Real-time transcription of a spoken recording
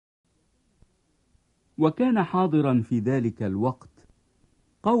وكان حاضرا في ذلك الوقت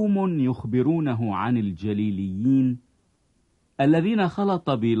قوم يخبرونه عن الجليليين الذين خلط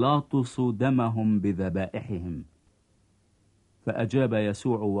بيلاطس دمهم بذبائحهم. فأجاب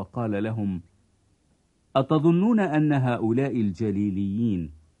يسوع وقال لهم: أتظنون أن هؤلاء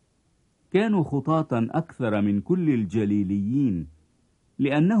الجليليين كانوا خطاة أكثر من كل الجليليين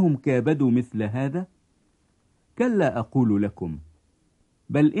لأنهم كابدوا مثل هذا؟ كلا أقول لكم،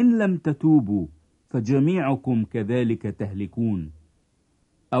 بل إن لم تتوبوا فجميعكم كذلك تهلكون.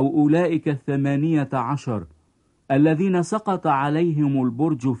 أو أولئك 18 الذين سقط عليهم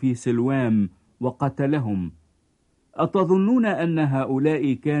البرج في سلوام وقتلهم، أتظنون أن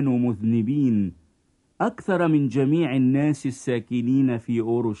هؤلاء كانوا مذنبين أكثر من جميع الناس الساكنين في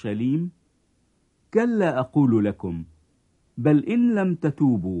أورشليم؟ كلا أقول لكم، بل إن لم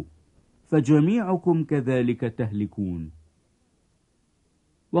تتوبوا فجميعكم كذلك تهلكون.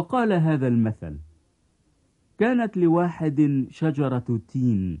 وقال هذا المثل: كانت لواحد شجرة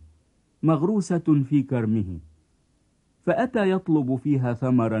تين مغروسة في كرمه، فأتى يطلب فيها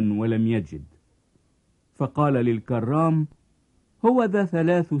ثمرا ولم يجد، فقال للكرام: هو ذا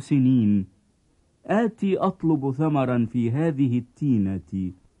 3 سنين آتي أطلب ثمرا في هذه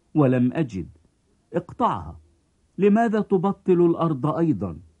التينة ولم أجد، اقطعها، لماذا تبطل الأرض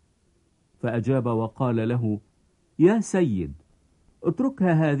أيضا؟ فأجاب وقال له: يا سيد،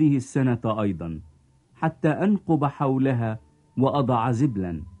 اتركها هذه السنة أيضا حتى أنقب حولها وأضع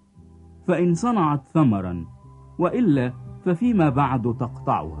زبلا، فإن صنعت ثمرا، وإلا ففيما بعد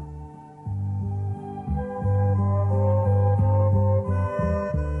تقطعها.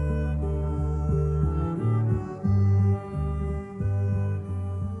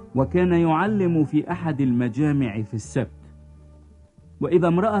 وكان يعلم في أحد المجامع في السبت، وإذا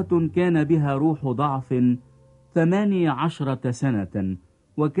امرأة كان بها روح ضعف 18 سنة،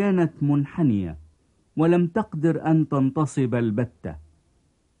 وكانت منحنية ولم تقدر أن تنتصب البتة.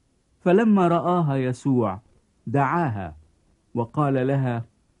 فلما رآها يسوع دعاها وقال لها: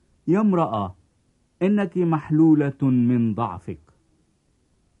 يا امرأة، إنك محلولة من ضعفك.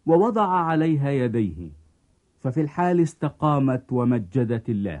 ووضع عليها يديه، ففي الحال استقامت ومجدت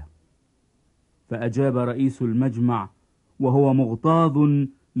الله. فأجاب رئيس المجمع وهو مغتاظ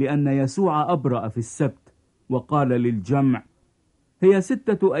لأن يسوع أبرأ في السبت، وقال للجمع: هي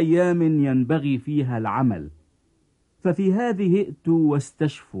 6 أيام ينبغي فيها العمل، ففي هذه ائتوا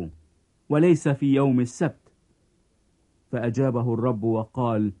واستشفوا، وليس في يوم السبت. فأجابه الرب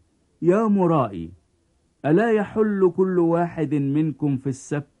وقال: يا مرائي، ألا يحل كل واحد منكم في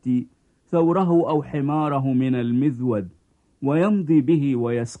السبت ثوره أو حماره من المذود ويمضي به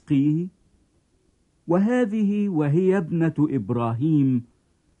ويسقيه؟ وهذه وهي ابنة إبراهيم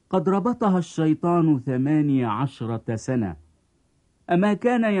قد ربطها الشيطان 18 سنة، أما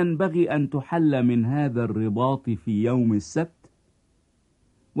كان ينبغي أن تحل من هذا الرباط في يوم السبت؟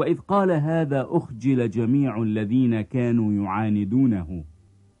 وإذ قال هذا أخجل جميع الذين كانوا يعاندونه،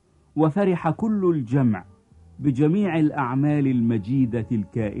 وفرح كل الجمع بجميع الأعمال المجيدة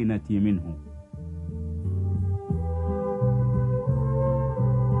الكائنة منه.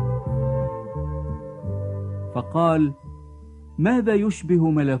 فقال: ماذا يشبه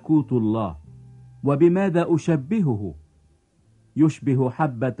ملكوت الله؟ وبماذا أشبهه؟ يشبه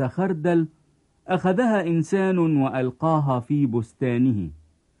حبة خردل أخذها إنسان وألقاها في بستانه،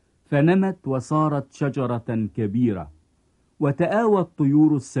 فنمت وصارت شجرة كبيرة، وتآوت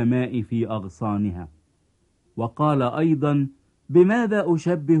طيور السماء في أغصانها. وقال أيضا: بماذا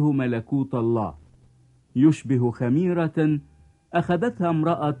أشبه ملكوت الله؟ يشبه خميرة أخذتها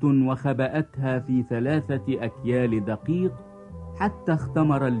امرأة وخبأتها في 3 أكيال دقيق حتى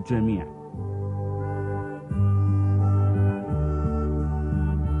اختمر الجميع.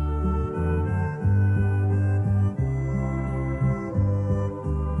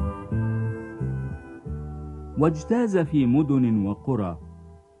 واجتاز في مدن وقرى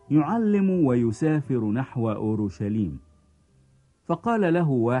يعلم ويسافر نحو أورشليم. فقال له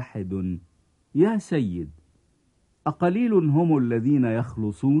واحد: يا سيد، أقليل هم الذين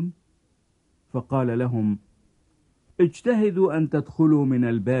يخلصون؟ فقال لهم: اجتهدوا أن تدخلوا من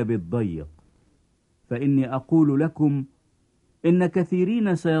الباب الضيق، فإني أقول لكم إن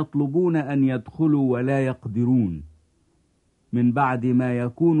كثيرين سيطلبون أن يدخلوا ولا يقدرون، من بعد ما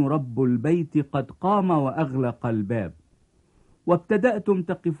يكون رب البيت قد قام وأغلق الباب، وابتدأتم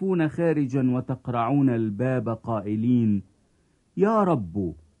تقفون خارجا وتقرعون الباب قائلين: يا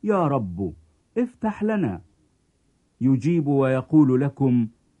رب، يا رب، افتح لنا. يجيب ويقول لكم: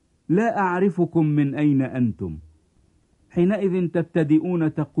 لا أعرفكم، من أين أنتم؟ حينئذ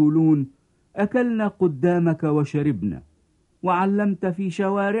تبتدئون تقولون: أكلنا قدامك وشربنا، وعلمت في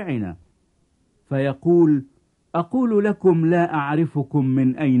شوارعنا. فيقول: أقول لكم لا أعرفكم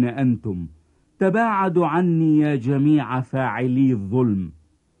من أين أنتم، تباعدوا عني يا جميع فاعلي الظلم.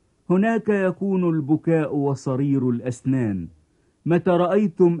 هناك يكون البكاء وصرير الأسنان متى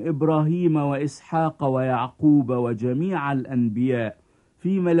رأيتم إبراهيم وإسحاق ويعقوب وجميع الأنبياء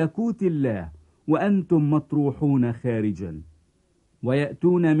في ملكوت الله وأنتم مطروحون خارجا.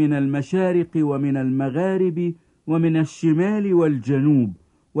 ويأتون من المشارق ومن المغارب ومن الشمال والجنوب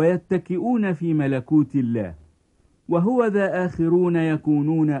ويتكئون في ملكوت الله. وهو ذا آخرون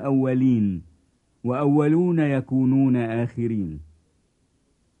يكونون أولين، وأولون يكونون آخرين.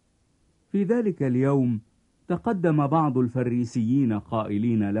 في ذلك اليوم تقدم بعض الفريسيين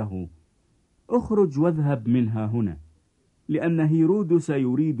قائلين له: اخرج واذهب منها هنا، لأن هيرودس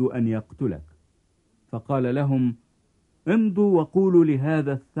يريد أن يقتلك. فقال لهم: امضوا وقولوا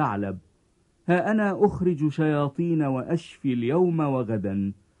لهذا الثعلب: ها أنا أخرج شياطين وأشفي اليوم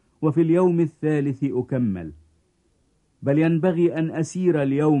وغدا، وفي اليوم الثالث أكمل. بل ينبغي أن أسير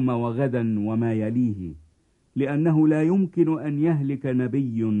اليوم وغدا وما يليه، لأنه لا يمكن أن يهلك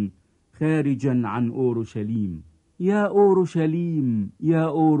نبي خارجا عن أورشليم. يا أورشليم، يا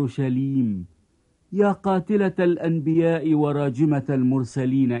أورشليم، يا قاتلة الأنبياء وراجمة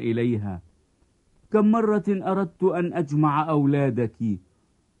المرسلين إليها، كم مرة أردت أن أجمع أولادك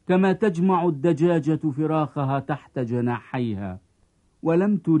كما تجمع الدجاجة فراخها تحت جناحيها،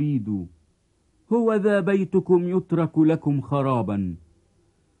 ولم تريدوا. هو ذا بيتكم يترك لكم خرابا.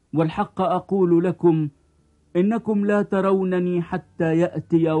 والحق أقول لكم إنكم لا ترونني حتى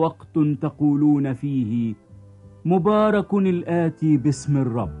يأتي وقت تقولون فيه: مبارك الآتي باسم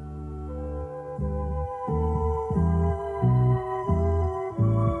الرب.